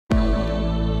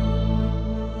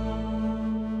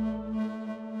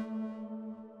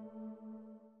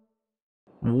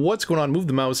What's going on? Move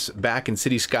the mouse back in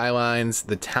City Skylines,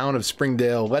 the town of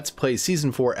Springdale. Let's play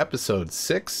Season 4, Episode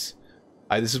 6.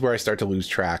 This is where I start to lose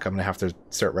track. I'm going to have to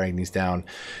start writing these down.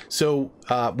 So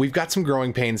we've got some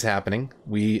growing pains happening.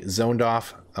 We zoned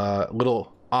off a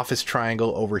little office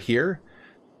triangle over here.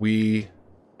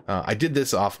 I did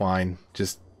this offline,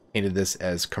 just painted this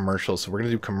as commercial. So we're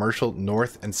going to do commercial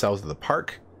north and south of the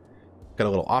park. Got a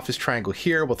little office triangle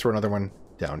here. We'll throw another one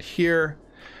down here.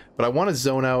 But I want to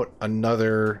zone out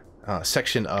another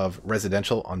section of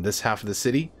residential on this half of the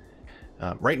city.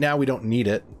 Right now we don't need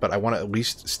it, but I want to at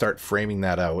least start framing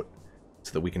that out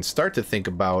so that we can start to think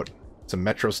about some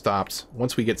metro stops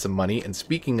once we get some money. And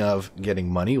speaking of getting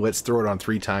money, let's throw it on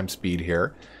 3 times speed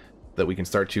here, that we can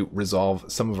start to resolve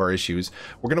some of our issues.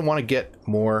 We're going to want to get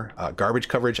more garbage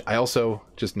coverage. I also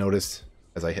just noticed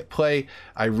as I hit play,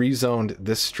 I rezoned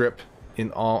this strip in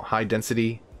all high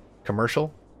density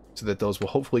commercial, so that those will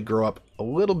hopefully grow up a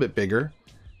little bit bigger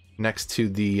next to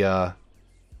the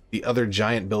other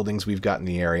giant buildings we've got in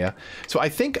the area. So I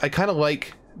think I kind of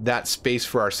like that space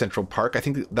for our central park. I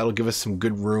think that'll give us some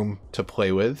good room to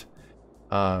play with.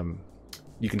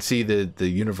 You can see the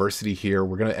university here.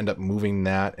 We're going to end up moving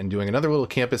that and doing another little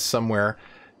campus somewhere.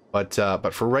 But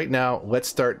for right now, let's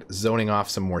start zoning off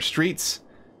some more streets.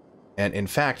 And in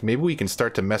fact, maybe we can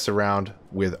start to mess around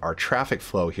with our traffic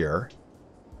flow here.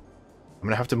 I'm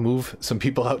going to have to move some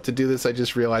people out to do this, I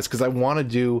just realized, because I want to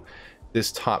do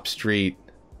this top street,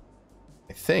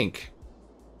 I think,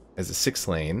 as a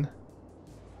 6-lane.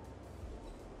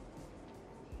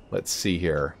 Let's see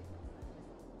here.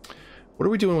 What are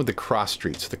we doing with the cross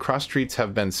streets? The cross streets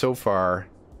have been so far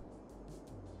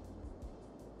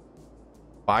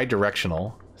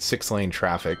bi-directional, 6-lane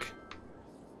traffic.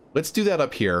 Let's do that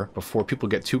up here before people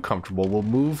get too comfortable. We'll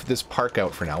move this park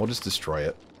out for now. We'll just destroy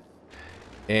it.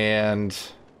 And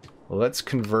let's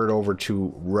convert over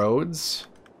to roads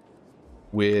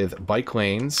with bike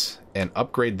lanes and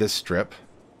upgrade this strip.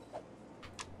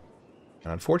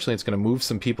 And unfortunately, it's going to move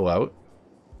some people out.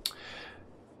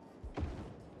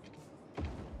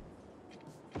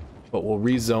 But we'll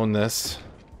rezone this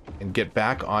and get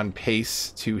back on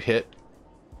pace to hit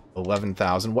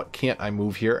 11,000. What can't I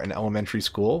move here? An elementary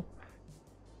school.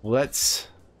 Let's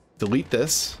delete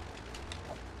this.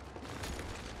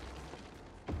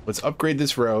 Let's upgrade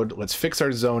this road. Let's fix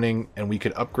our zoning, and we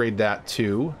could upgrade that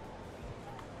to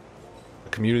a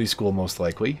community school, most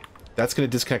likely. That's going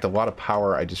to disconnect a lot of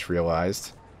power, I just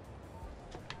realized.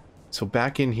 So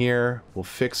back in here, we'll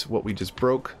fix what we just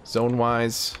broke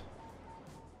zone-wise.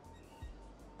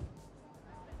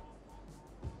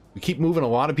 We keep moving a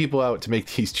lot of people out to make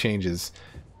these changes,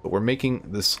 but we're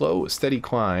making the slow, steady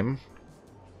climb.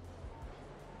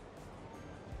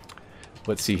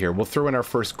 Let's see here. We'll throw in our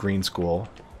first green school.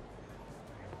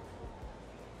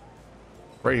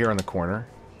 Right here on the corner.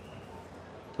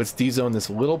 Let's dezone this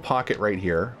little pocket right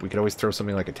here. We could always throw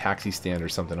something like a taxi stand or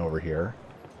something over here.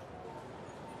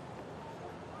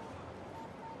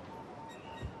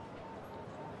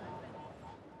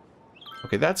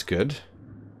 Okay, that's good.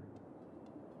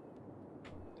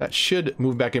 That should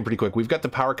move back in pretty quick. We've got the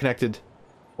power connected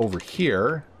over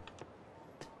here.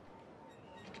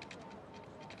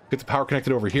 Get the power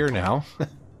connected over here now.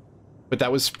 But that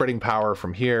was spreading power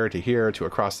from here to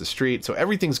across the street. So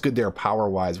everything's good there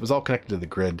power-wise. It was all connected to the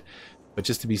grid. But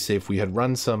just to be safe, we had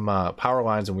run some power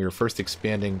lines when we were first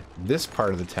expanding this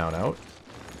part of the town out.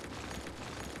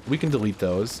 We can delete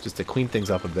those just to clean things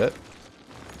up a bit.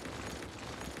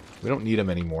 We don't need them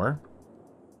anymore.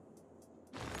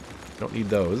 Don't need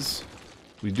those.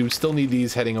 We do still need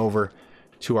these heading over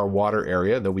to our water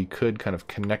area, though we could kind of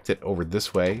connect it over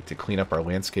this way to clean up our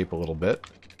landscape a little bit.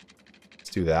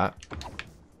 Do that.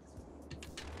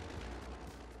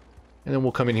 And then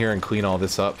we'll come in here and clean all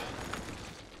this up.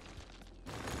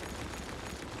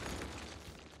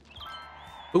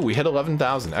 Ooh, we hit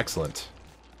 11,000. Excellent.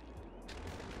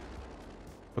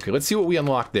 Okay, let's see what we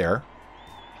unlocked there.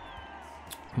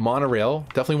 Monorail.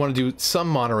 Definitely want to do some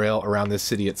monorail around this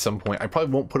city at some point. I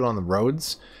probably won't put it on the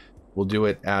roads. We'll do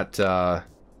it at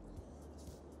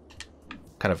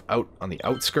kind of out on the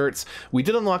outskirts. We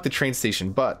did unlock the train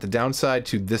station, but the downside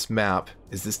to this map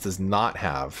is this does not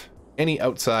have any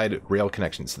outside rail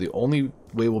connections. So the only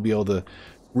way we'll be able to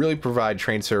really provide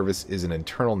train service is an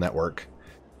internal network.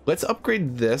 Let's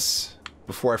upgrade this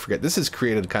before I forget. This has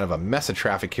created kind of a mess of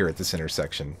traffic here at this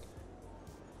intersection.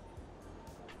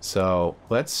 So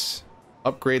let's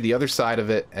upgrade the other side of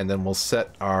it, and then we'll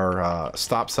set our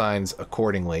stop signs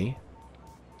accordingly.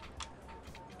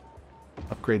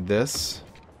 Upgrade this.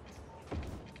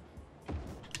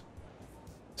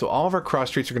 So all of our cross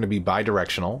streets are going to be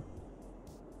bi-directional.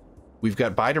 We've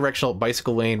got bi-directional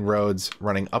bicycle lane roads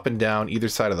running up and down either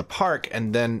side of the park,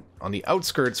 and then on the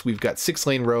outskirts, we've got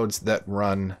 6-lane roads that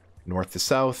run north to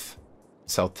south,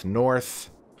 south to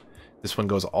north. This one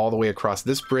goes all the way across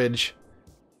this bridge.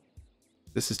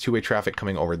 This is two-way traffic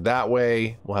coming over that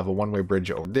way. We'll have a one-way bridge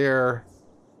over there.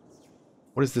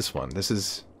 What is this one? This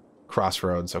is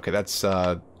Crossroads. Okay, that's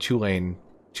two-way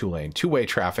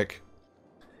traffic.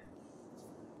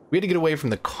 We had to get away from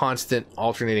the constant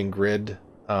alternating grid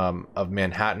of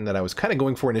Manhattan that I was kind of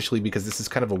going for initially, because this is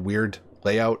kind of a weird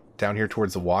layout down here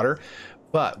towards the water.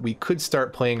 But we could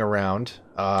start playing around.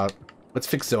 Let's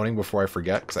fix zoning before I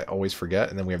forget, because I always forget.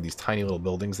 And then we have these tiny little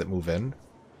buildings that move in.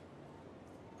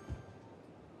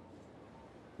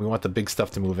 We want the big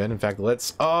stuff to move in. In fact,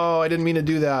 let's... Oh, I didn't mean to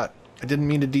do that. I didn't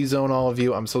mean to de-zone all of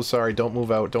you. I'm so sorry. Don't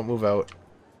move out. Don't move out.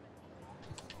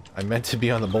 I meant to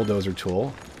be on the bulldozer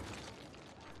tool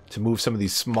to move some of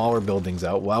these smaller buildings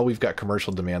out while we've got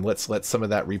commercial demand. Let's let some of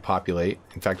that repopulate.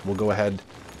 In fact, we'll go ahead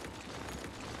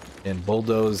and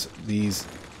bulldoze these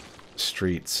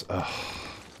streets. Oh.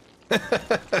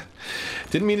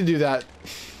 Didn't mean to do that.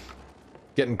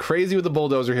 Getting crazy with the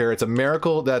bulldozer here. It's a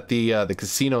miracle that the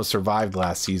casino survived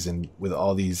last season with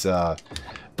all these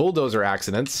bulldozer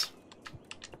accidents.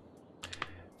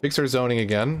 Fix our zoning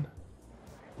again.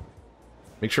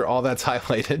 Make sure all that's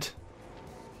highlighted.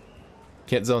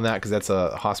 Can't zone that because that's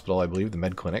a hospital, I believe, the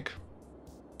med clinic.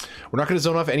 We're not going to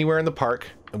zone off anywhere in the park,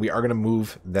 and we are going to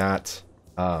move that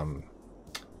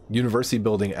university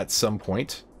building at some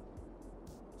point.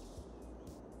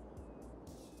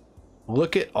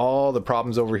 Look at all the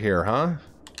problems over here, huh?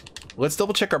 Let's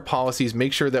double check our policies,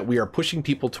 make sure that we are pushing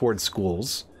people towards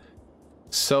schools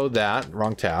so that,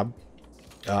 wrong tab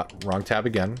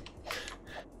again,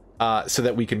 so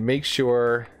that we can make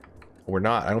sure we're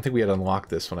not, I don't think we had unlocked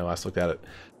this when I last looked at it.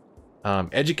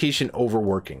 Education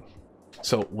overworking.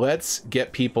 So let's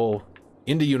get people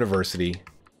into university.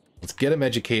 Let's get them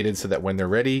educated so that when they're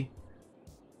ready,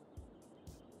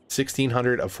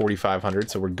 1,600 of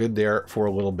 4,500, so we're good there for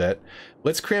a little bit.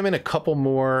 Let's cram in a couple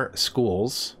more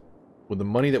schools with the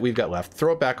money that we've got left.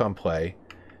 Throw it back on play.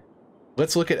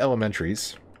 Let's look at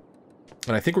elementaries.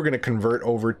 And I think we're going to convert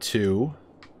over to...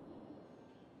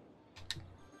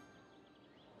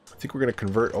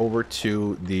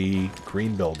 the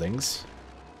green buildings.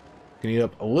 Gonna need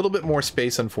up a little bit more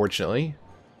space, unfortunately.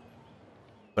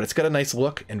 But it's got a nice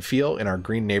look and feel in our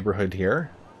green neighborhood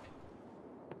here.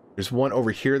 There's one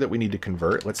over here that we need to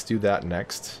convert. Let's do that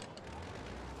next.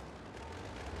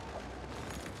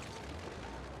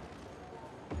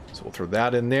 So we'll throw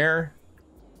that in there.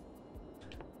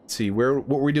 Let's see, what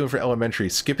were we doing for elementary?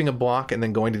 Skipping a block and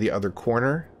then going to the other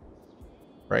corner.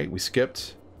 Right, we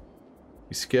skipped.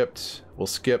 We skipped. We'll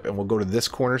skip and we'll go to this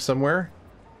corner somewhere.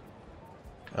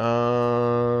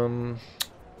 That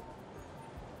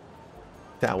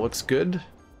looks good.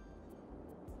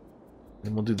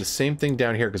 And we'll do the same thing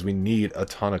down here because we need a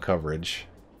ton of coverage.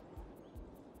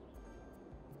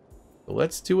 So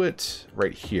let's do it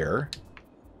right here.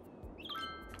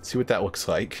 See what that looks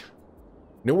like.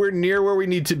 Nowhere near where we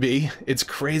need to be. It's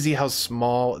crazy how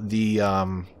small the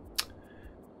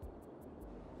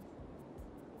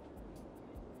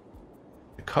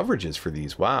coverage is for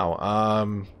these.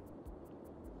 Wow.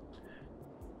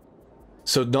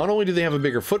 So not only do they have a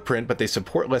bigger footprint, but they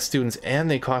support less students and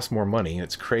they cost more money.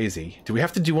 It's crazy. Do we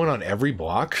have to do one on every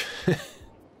block?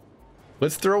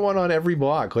 Let's throw one on every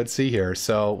block. Let's see here.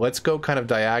 So let's go kind of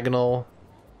diagonal.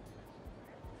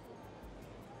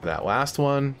 That last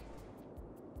one.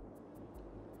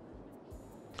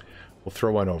 We'll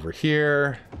throw one over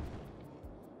here.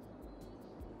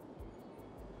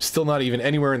 Still not even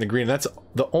anywhere in the green. That's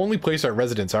the only place our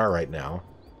residents are right now.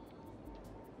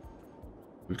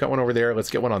 We've got one over there. Let's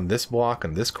get one on this block,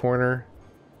 on this corner.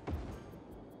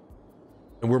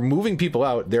 And we're moving people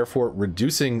out, therefore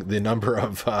reducing the number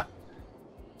of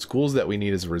schools that we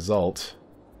need as a result.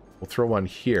 We'll throw one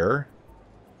here.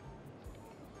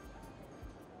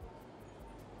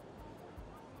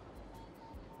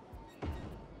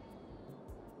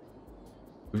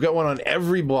 We've got one on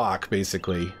every block,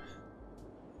 basically.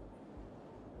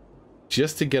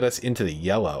 Just to get us into the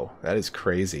yellow. That is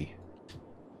crazy.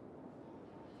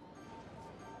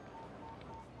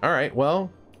 All right,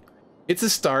 well, it's a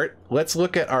start. Let's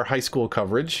look at our high school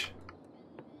coverage.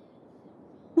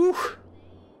 Whew.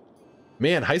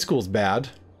 Man, high school's bad.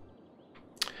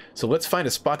 So let's find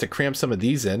a spot to cram some of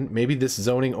these in. Maybe this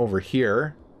zoning over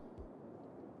here.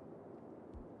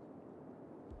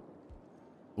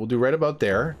 We'll do right about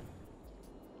there.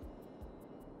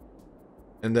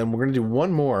 And then we're going to do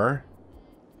one more.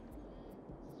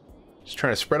 Just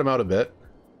trying to spread them out a bit.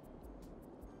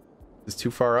 Is this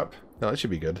too far up? No, that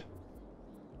should be good.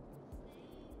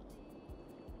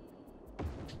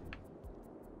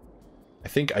 I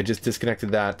think I just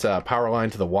disconnected that power line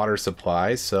to the water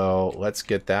supply, so let's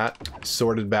get that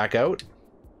sorted back out.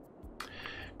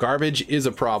 Garbage is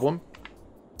a problem.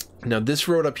 Now this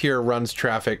road up here runs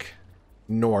traffic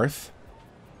north.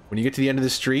 When you get to the end of the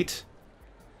street,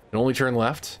 you can only turn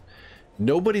left.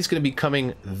 Nobody's going to be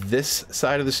coming this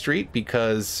side of the street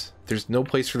because there's no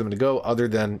place for them to go other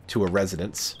than to a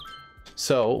residence.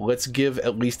 So let's give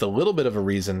at least a little bit of a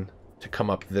reason to come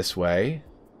up this way.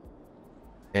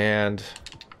 And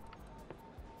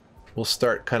we'll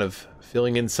start kind of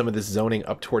filling in some of this zoning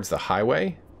up towards the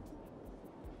highway.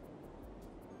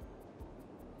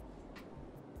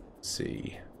 Let's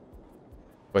see.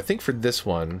 I think for this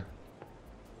one,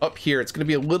 up here, it's going to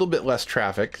be a little bit less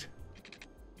traffic.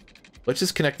 Let's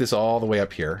just connect this all the way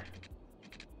up here.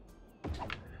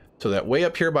 So that way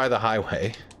up here by the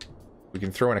highway, we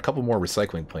can throw in a couple more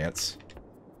recycling plants.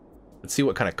 Let's see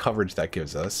what kind of coverage that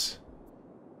gives us.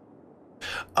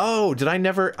 Oh, I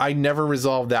never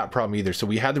resolved that problem either. So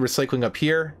we had the recycling up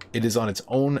here. It is on its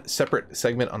own separate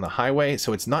segment on the highway,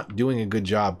 so it's not doing a good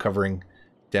job covering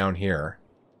down here.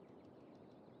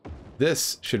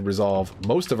 This should resolve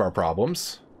most of our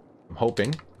problems, I'm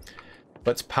hoping.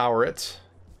 Let's power it.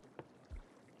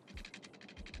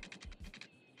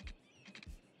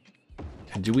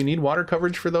 And do we need water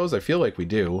coverage for those? I feel like we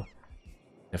do.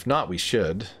 If not, we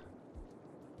should.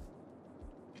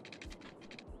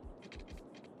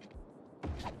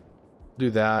 Do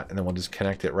that, and then we'll just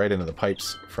connect it right into the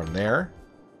pipes from there.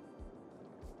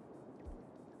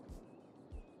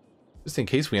 Just in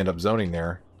case we end up zoning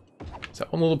there. It's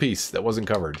that one little piece that wasn't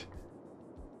covered.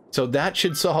 So that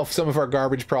should solve some of our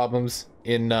garbage problems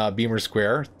in Beamer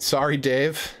Square. Sorry,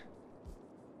 Dave.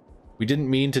 We didn't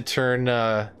mean to turn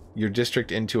your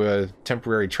district into a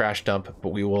temporary trash dump, but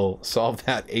we will solve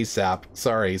that ASAP.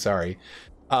 Sorry.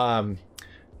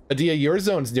 Adia, your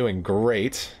zone's doing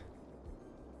great.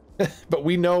 But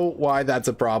we know why that's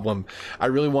a problem. I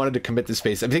really wanted to commit the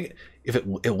space. I think if it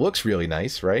looks really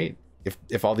nice, right?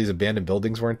 If all these abandoned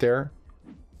buildings weren't there,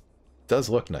 it does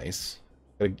look nice.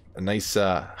 A nice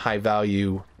high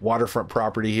value waterfront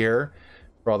property here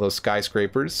for all those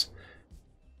skyscrapers.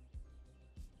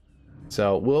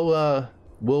 So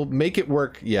we'll make it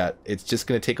work yet. It's just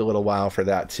going to take a little while for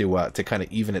that to kind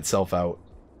of even itself out.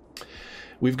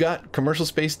 We've got commercial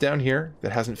space down here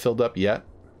that hasn't filled up yet.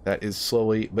 That is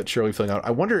slowly but surely filling out. I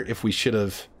wonder if we should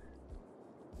have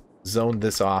zoned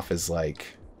this off as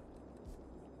like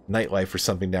nightlife or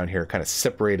something down here, kind of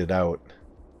separated out.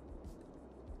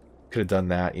 Could have done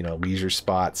that, you know, leisure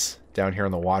spots down here on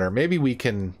the water. Maybe we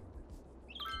can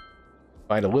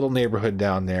find a little neighborhood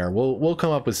down there. We'll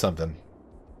come up with something.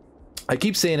 I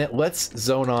keep saying it. Let's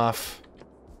zone off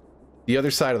the other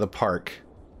side of the park.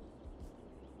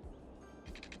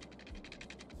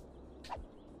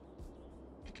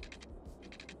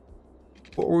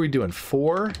 What were we doing?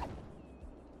 4? I feel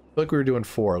like we were doing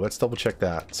 4. Let's double check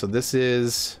that. So this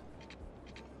is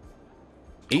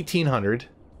 1800.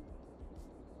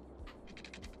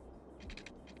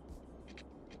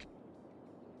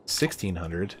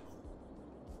 1600.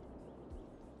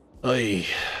 Oy,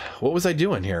 what was I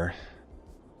doing here?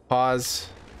 Pause.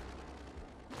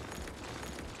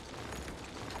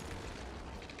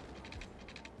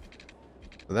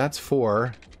 So that's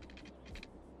 4.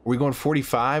 Were we going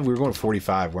 45? We were going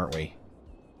 45, weren't we?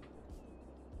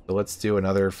 So let's do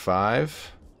another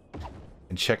 5.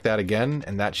 And check that again,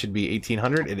 and that should be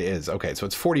 1800. It is. Okay, so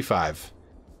it's 45.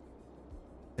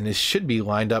 And this should be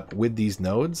lined up with these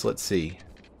nodes. Let's see.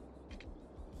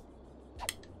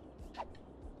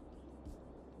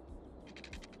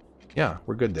 Yeah,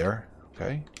 we're good there.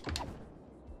 Okay.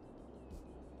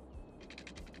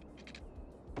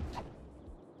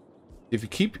 If you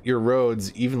keep your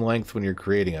roads even length when you're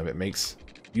creating them, it makes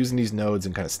using these nodes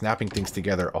and kind of snapping things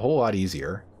together a whole lot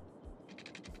easier.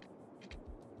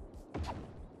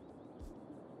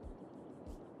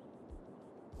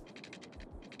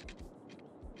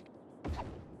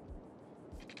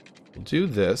 We'll do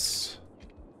this.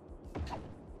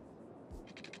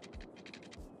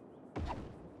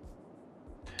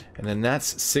 And then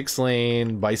that's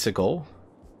 6-lane bicycle.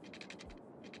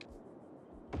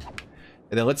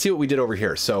 And then let's see what we did over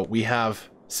here. So we have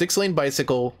 6-lane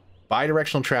bicycle,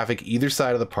 bi-directional traffic either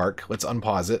side of the park. Let's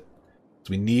unpause it.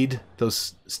 So we need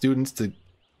those students to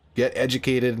get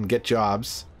educated and get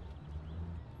jobs.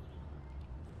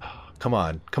 Come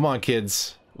on,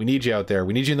 kids. We need you out there.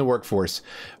 We need you in the workforce.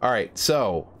 All right,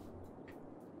 so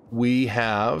we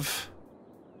have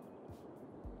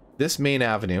this main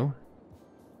avenue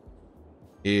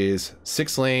is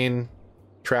 6-lane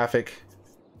traffic,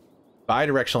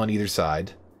 bi-directional on either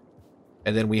side.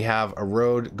 And then we have a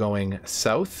road going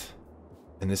south,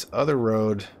 and this other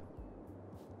road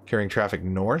carrying traffic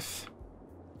north.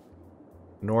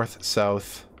 North,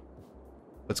 south.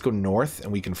 Let's go north,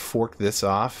 and we can fork this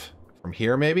off from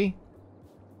here, maybe?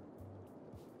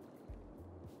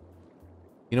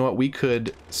 You know what? We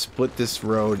could split this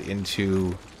road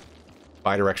into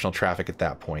bi-directional traffic at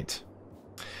that point.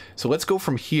 So let's go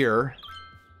from here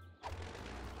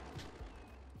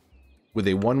with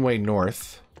a one-way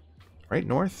north. Right?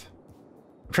 North?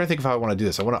 I'm trying to think of how I want to do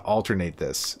this. I want to alternate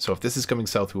this. So if this is coming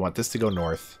south, we want this to go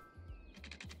north.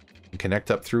 And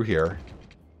connect up through here.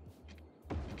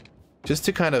 Just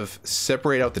to kind of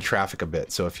separate out the traffic a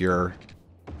bit. So if you're,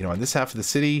 you know, in this half of the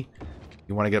city,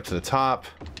 you want to get up to the top,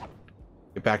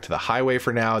 get back to the highway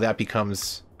for now. That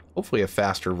becomes hopefully a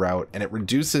faster route, and it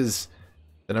reduces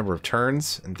the number of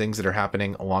turns and things that are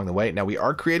happening along the way. Now, we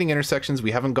are creating intersections.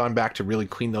 We haven't gone back to really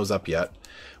clean those up yet.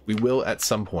 We will at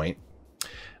some point.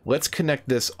 Let's connect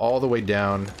this all the way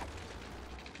down as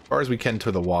far as we can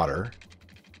to the water.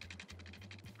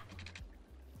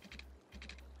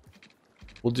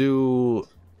 We'll do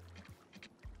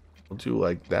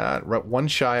like that. One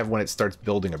shy of when it starts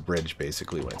building a bridge,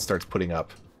 basically, when it starts putting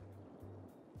up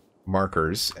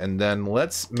markers. And then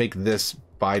let's make this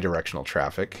bi-directional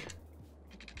traffic.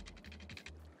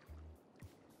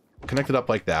 Connect it up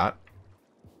like that.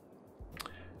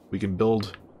 We can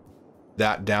build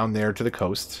that down there to the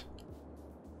coast.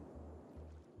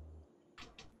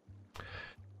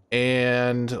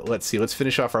 And let's see, let's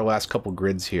finish off our last couple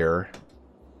grids here.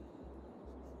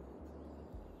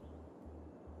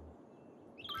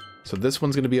 So this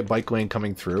one's going to be a bike lane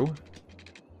coming through.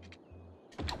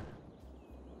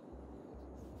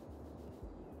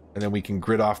 And then we can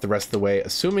grid off the rest of the way,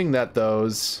 assuming that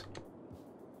those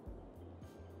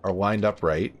are lined up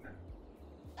right.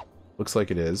 Looks like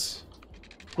it is.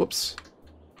 Whoops.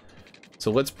 So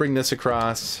let's bring this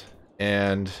across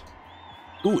and...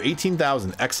 Ooh,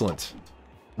 18,000. Excellent.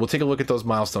 We'll take a look at those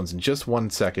milestones in just 1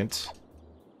 second.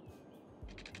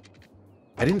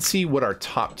 I didn't see what our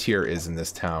top tier is in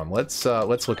this town. Let's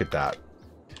look at that.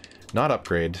 Not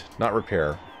upgrade, not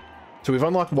repair. So we've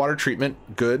unlocked water treatment.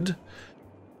 Good.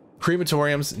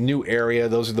 Crematoriums, new area.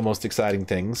 Those are the most exciting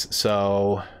things.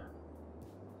 So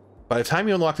by the time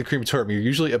you unlock the crematorium, you're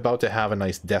usually about to have a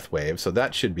nice death wave. So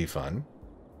that should be fun.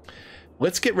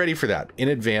 Let's get ready for that in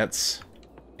advance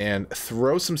and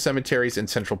throw some cemeteries in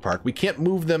Central Park. We can't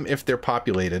move them if they're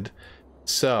populated.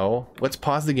 So let's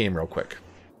pause the game real quick.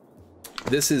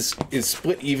 This is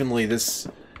split evenly, this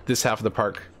half of the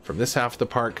park from this half of the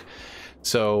park.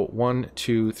 So 1,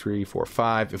 2, 3, 4,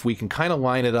 5. If we can kind of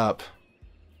line it up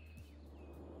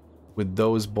with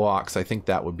those blocks, I think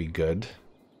that would be good.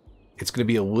 It's going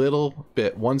to be a little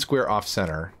bit one square off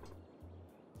center.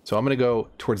 So I'm going to go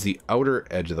towards the outer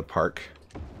edge of the park.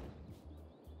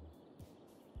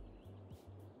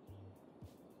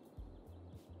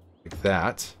 Like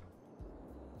that.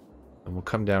 And we'll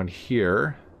come down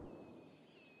here.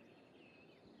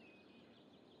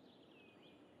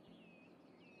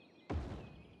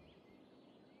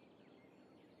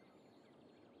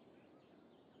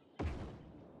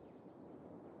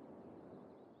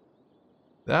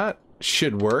 That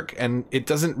should work, and it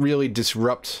doesn't really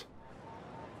disrupt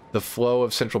the flow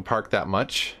of Central Park that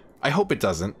much. I hope it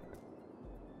doesn't.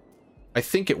 I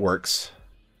think it works.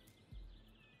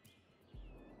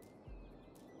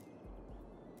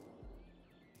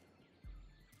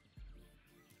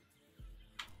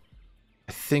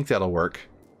 I think that'll work.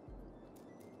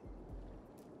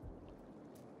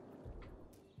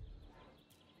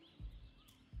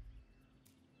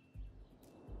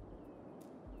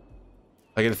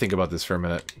 I gotta think about this for a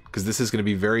minute, because this is going to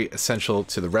be very essential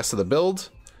to the rest of the build.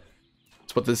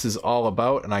 It's what this is all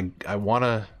about, and I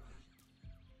wanna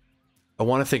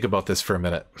think about this for a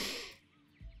minute.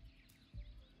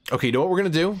 Okay, you know what we're gonna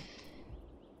do?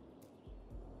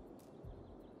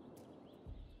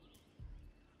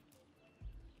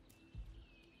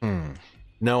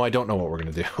 No, I don't know what we're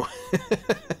gonna do.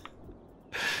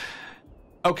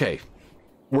 Okay,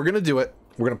 we're gonna do it.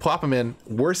 We're gonna plop them in.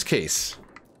 Worst case,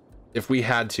 if we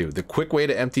had to, the quick way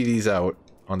to empty these out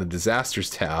on the disasters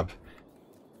tab,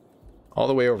 all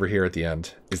the way over here at the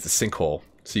end, is the sinkhole.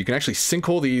 So you can actually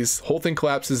sinkhole these, whole thing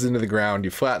collapses into the ground,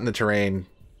 you flatten the terrain,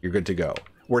 you're good to go.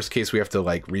 Worst case, we have to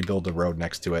like rebuild the road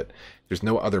next to it. There's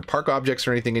no other park objects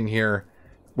or anything in here.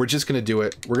 We're just gonna do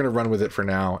it. We're gonna run with it for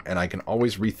now, and I can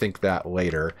always rethink that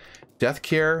later. Death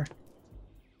care.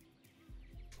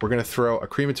 We're gonna throw a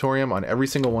crematorium on every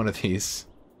single one of these.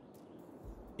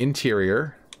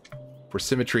 Interior. For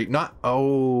symmetry, not...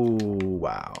 Oh,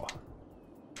 wow.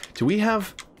 Do we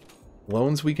have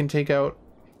loans we can take out?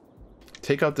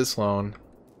 Take out this loan.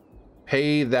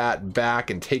 Pay that back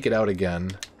and take it out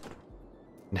again.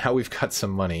 Now we've got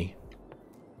some money.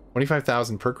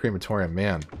 25,000 per crematorium,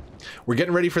 man. We're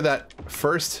getting ready for that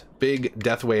first big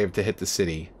death wave to hit the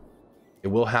city. It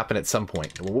will happen at some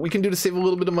point. What we can do to save a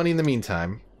little bit of money in the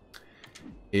meantime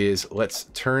is let's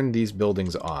turn these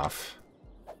buildings off.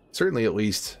 Certainly at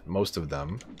least most of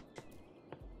them.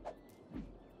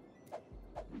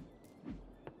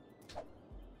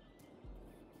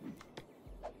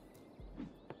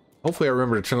 Hopefully I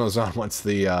remember to turn those on once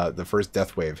the first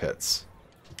death wave hits.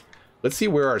 Let's see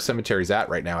where our cemetery's at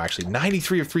right now, actually.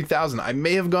 93 of 3,000. I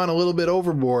may have gone a little bit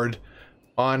overboard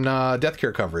on death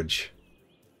care coverage.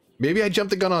 Maybe I jumped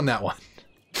the gun on that one.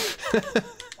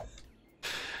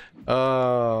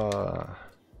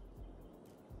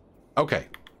 Okay.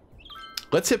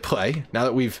 Let's hit play, now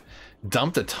that we've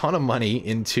dumped a ton of money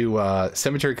into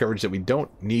cemetery coverage that we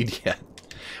don't need yet.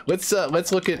 Let's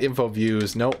look at info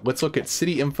views. No, let's look at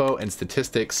city info and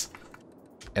statistics.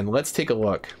 And let's take a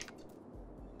look.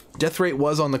 Death rate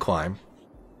was on the climb.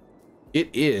 It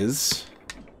is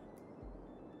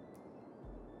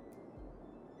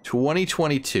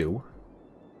 2022.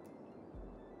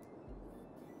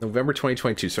 November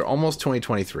 2022, so almost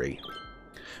 2023.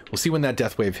 We'll see when that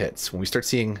death wave hits. When we start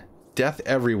seeing death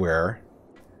everywhere,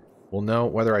 we'll know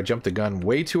whether I jumped the gun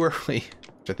way too early,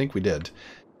 which I think we did.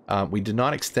 We did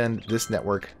not extend this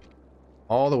network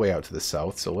all the way out to the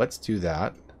south, so let's do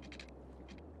that.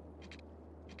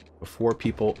 Before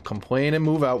people complain and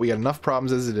move out, we got enough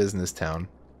problems as it is in this town.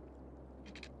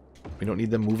 We don't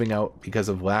need them moving out because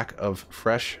of lack of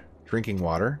fresh drinking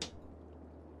water.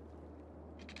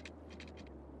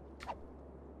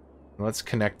 Let's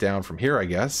connect down from here, I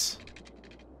guess.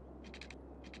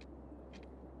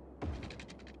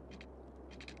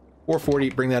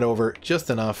 $440, bring that over just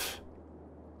enough.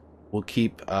 We'll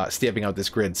keep stamping out this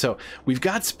grid. So we've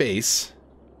got space.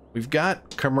 We've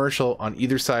got commercial on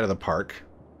either side of the park.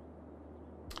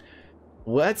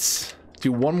 Let's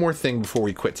do one more thing before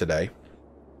we quit today.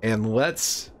 And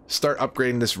let's start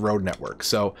upgrading this road network.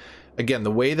 So again,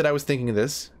 the way that I was thinking of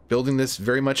this, building this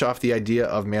very much off the idea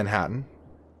of Manhattan.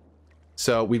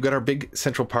 So we've got our big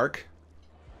central park.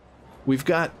 We've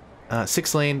got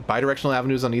 6-lane bidirectional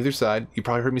avenues on either side. You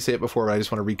probably heard me say it before, but I just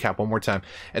want to recap one more time.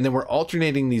 And then we're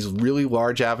alternating these really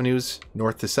large avenues,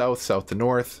 north to south, south to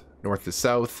north, north to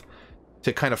south,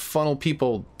 to kind of funnel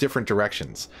people different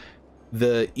directions.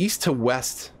 The east to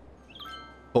west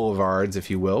boulevards, if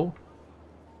you will.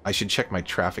 I should check my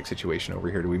traffic situation over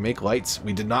here. Do we make lights?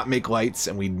 We did not make lights,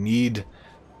 and we need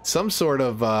some sort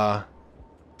of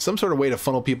way to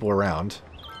funnel people around.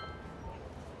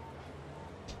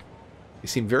 You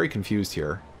seem very confused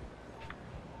here.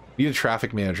 We need a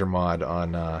traffic manager mod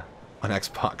on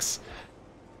Xbox.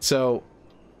 So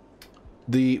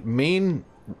the main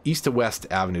east to west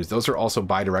avenues, those are also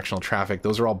bi-directional traffic.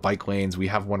 Those are all bike lanes. We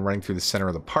have one running through the center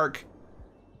of the park,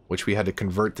 which we had to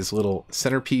convert this little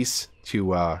centerpiece to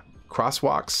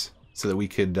crosswalks so that we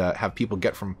could have people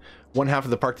get from one half of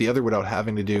the park to the other without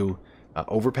having to do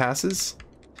overpasses.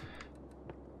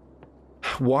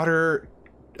 Water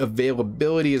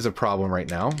availability is a problem right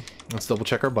now. Let's double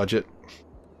check our budget.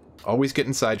 Always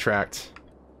getting sidetracked.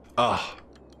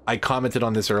 I commented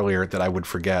on this earlier that I would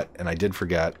forget, and I did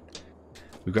forget.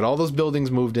 We've got all those buildings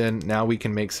moved in. Now we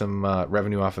can make some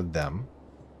revenue off of them.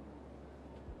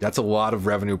 That's a lot of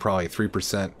revenue, probably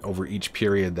 3% over each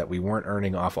period that we weren't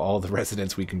earning off all the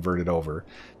residents we converted over.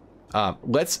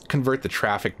 Let's convert the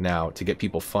traffic now to get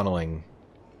people funneling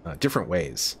different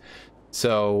ways.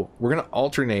 So we're going to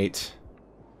alternate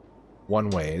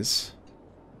one-ways.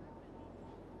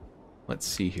 Let's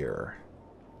see here.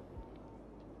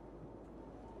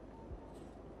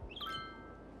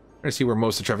 We're going to see where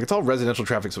most of the traffic... It's all residential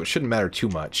traffic, so it shouldn't matter too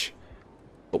much.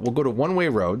 But we'll go to one-way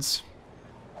roads,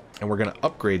 and we're going to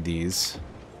upgrade these.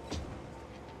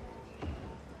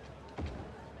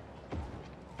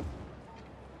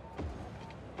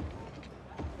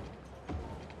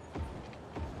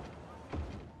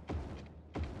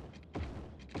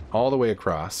 All the way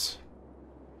across.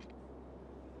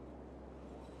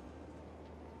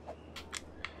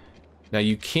 Now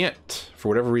you can't, for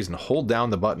whatever reason, hold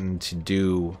down the button to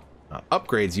do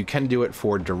upgrades. You can do it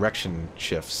for direction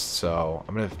shifts. So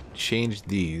I'm going to change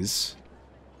these.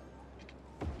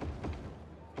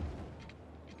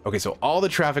 Okay, so all the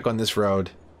traffic on this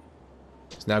road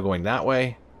is now going that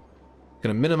way.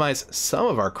 Going to minimize some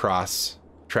of our cross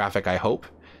traffic, I hope.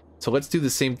 So let's do the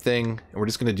same thing, and we're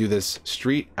just going to do this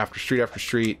street after street after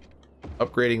street,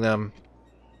 upgrading them.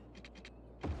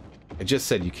 It just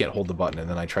said you can't hold the button, and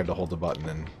then I tried to hold the button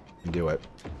and do it.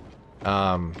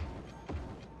 So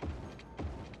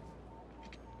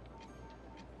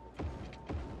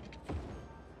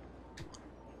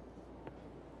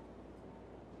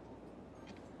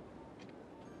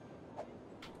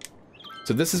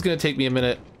this is going to take me a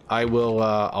minute.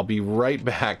 I'll be right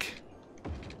back.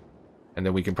 And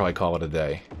then we can probably call it a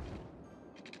day.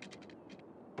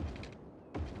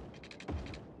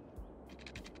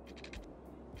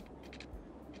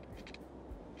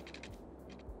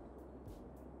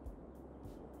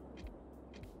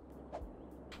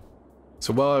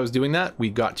 So while I was doing that, we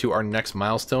got to our next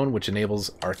milestone, which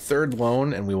enables our third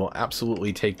loan, and we will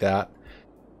absolutely take that.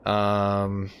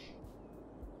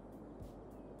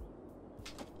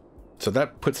 So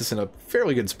that puts us in a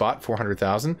fairly good spot,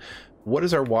 400,000. What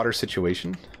is our water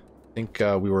situation? I think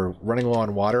we were running low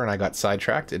on water and I got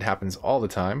sidetracked. It happens all the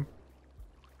time.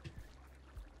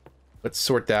 Let's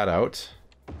sort that out.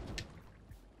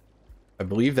 I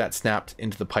believe that snapped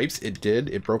into the pipes. It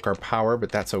did. It broke our power,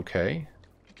 but that's okay.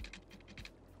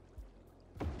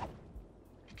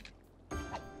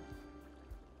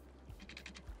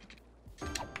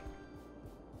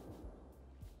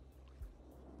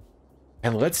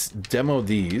 And let's demo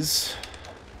these.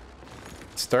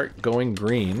 Start going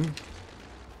green.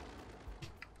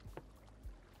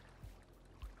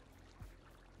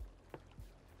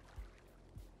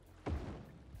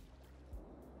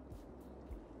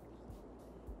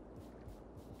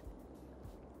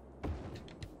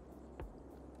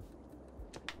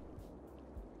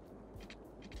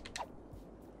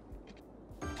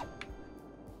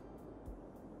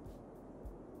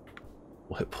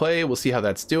 We'll hit play, we'll see how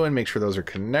that's doing, make sure those are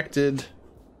connected.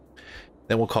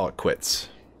 Then we'll call it quits.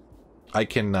 I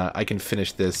can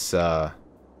finish this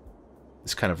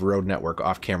this kind of road network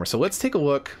off camera. So let's take a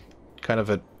look kind of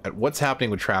at what's happening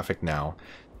with traffic now.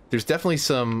 There's definitely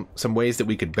some ways that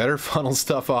we could better funnel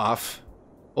stuff off.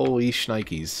 Holy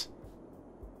shnikes.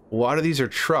 A lot of these are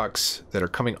trucks that are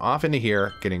coming off into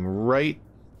here, getting right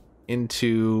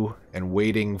into and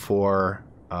waiting for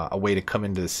a way to come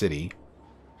into the city.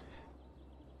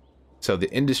 So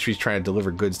the industry's trying to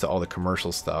deliver goods to all the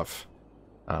commercial stuff.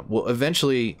 We'll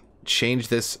eventually change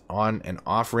this on and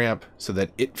off ramp so that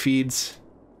it feeds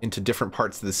into different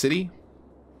parts of the city.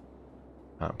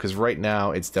 Because right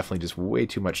now it's definitely just way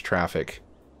too much traffic.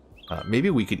 Maybe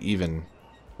we could even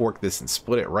fork this and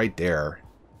split it right there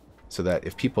so that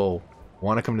if people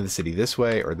want to come to the city this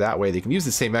way or that way, they can use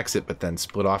the same exit but then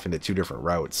split off into two different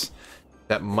routes.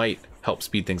 That might help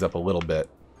speed things up a little bit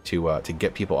to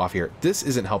get people off here. This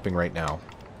isn't helping right now.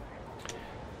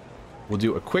 We'll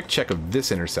do a quick check of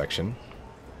this intersection.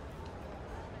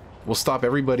 We'll stop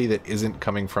everybody that isn't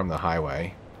coming from the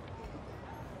highway.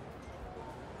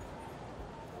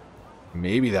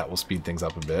 Maybe that will speed things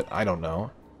up a bit. I don't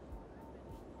know.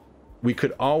 We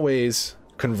could always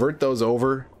convert those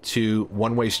over to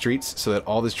one-way streets so that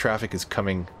all this traffic is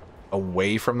coming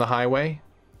away from the highway.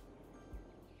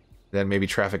 Then maybe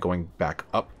traffic going back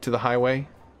up to the highway.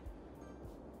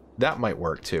 That might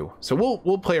work too. So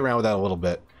we'll play around with that a little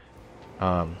bit.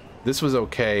 This was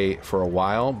okay for a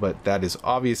while, but that is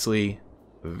obviously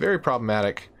very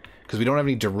problematic because we don't have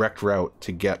any direct route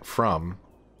to get from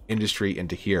industry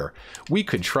into here. We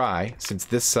could try, since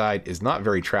this side is not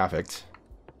very trafficked,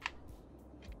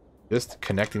 just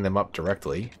connecting them up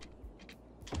directly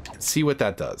and see what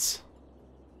that does.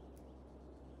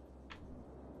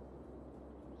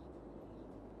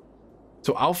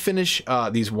 So I'll finish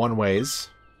these one-ways.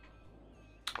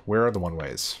 Where are the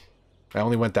one-ways? I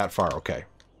only went that far, okay.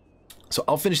 So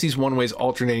I'll finish these one-ways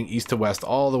alternating east to west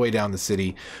all the way down the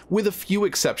city with a few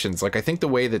exceptions. Like I think the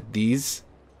way that these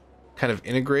kind of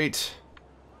integrate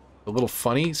a little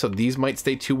funny. So these might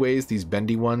stay two ways, these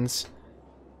bendy ones,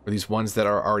 or these ones that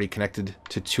are already connected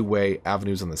to two-way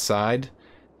avenues on the side.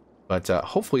 But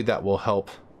hopefully that will help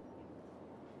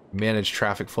manage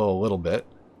traffic flow a little bit.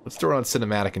 Let's throw it on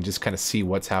cinematic and just kind of see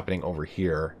what's happening over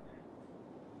here.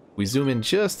 We zoom in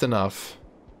just enough.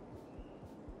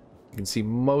 You can see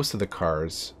most of the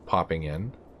cars popping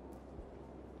in.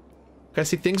 I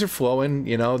see things are flowing,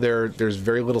 you know, there's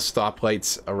very little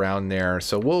stoplights around there.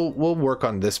 So we'll work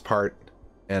on this part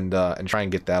and try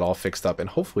and get that all fixed up, and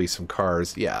hopefully some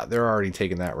cars, yeah, they're already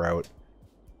taking that route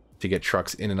to get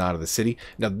trucks in and out of the city.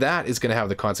 Now that is going to have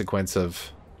the consequence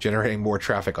of generating more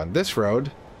traffic on this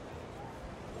road,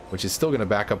 which is still going to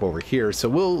back up over here.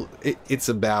 So it's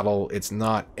a battle. It's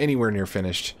not anywhere near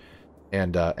finished.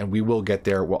 And we will get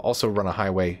there. We'll also run a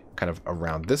highway kind of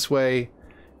around this way.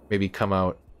 Maybe come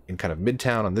out in kind of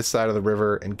Midtown on this side of the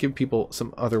river and give people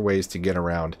some other ways to get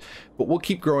around. But we'll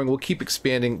keep growing, we'll keep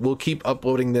expanding, we'll keep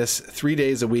uploading this 3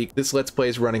 days a week. This Let's Play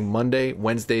is running Monday,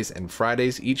 Wednesdays, and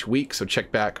Fridays each week, so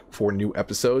check back for new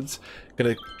episodes.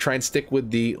 Gonna try and stick with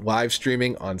the live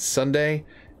streaming on Sunday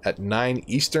at 9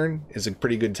 Eastern is a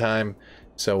pretty good time.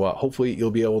 So hopefully you'll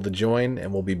be able to join,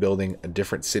 and we'll be building a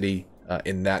different city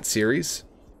in that series.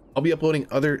 I'll be uploading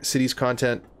other cities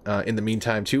content in the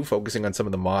meantime too, focusing on some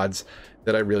of the mods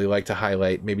that I really like to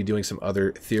highlight, maybe doing some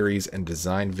other theories and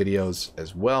design videos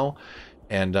as well.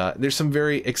 And there's some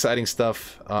very exciting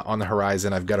stuff on the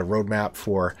horizon. I've got a roadmap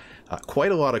for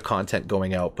quite a lot of content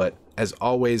going out, but as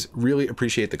always, really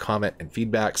appreciate the comment and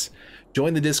feedbacks.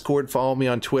 Join the Discord, follow me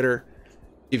on Twitter.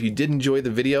 If you did enjoy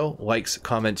the video, likes,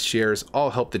 comments, shares all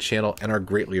help the channel and are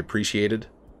greatly appreciated.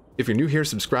 If you're new here,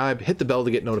 subscribe, hit the bell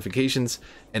to get notifications,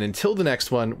 and until the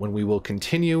next one, when we will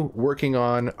continue working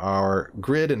on our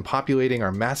grid and populating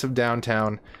our massive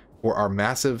downtown or our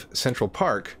massive Central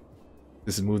Park,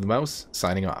 this is Move the Mouse,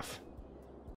 signing off.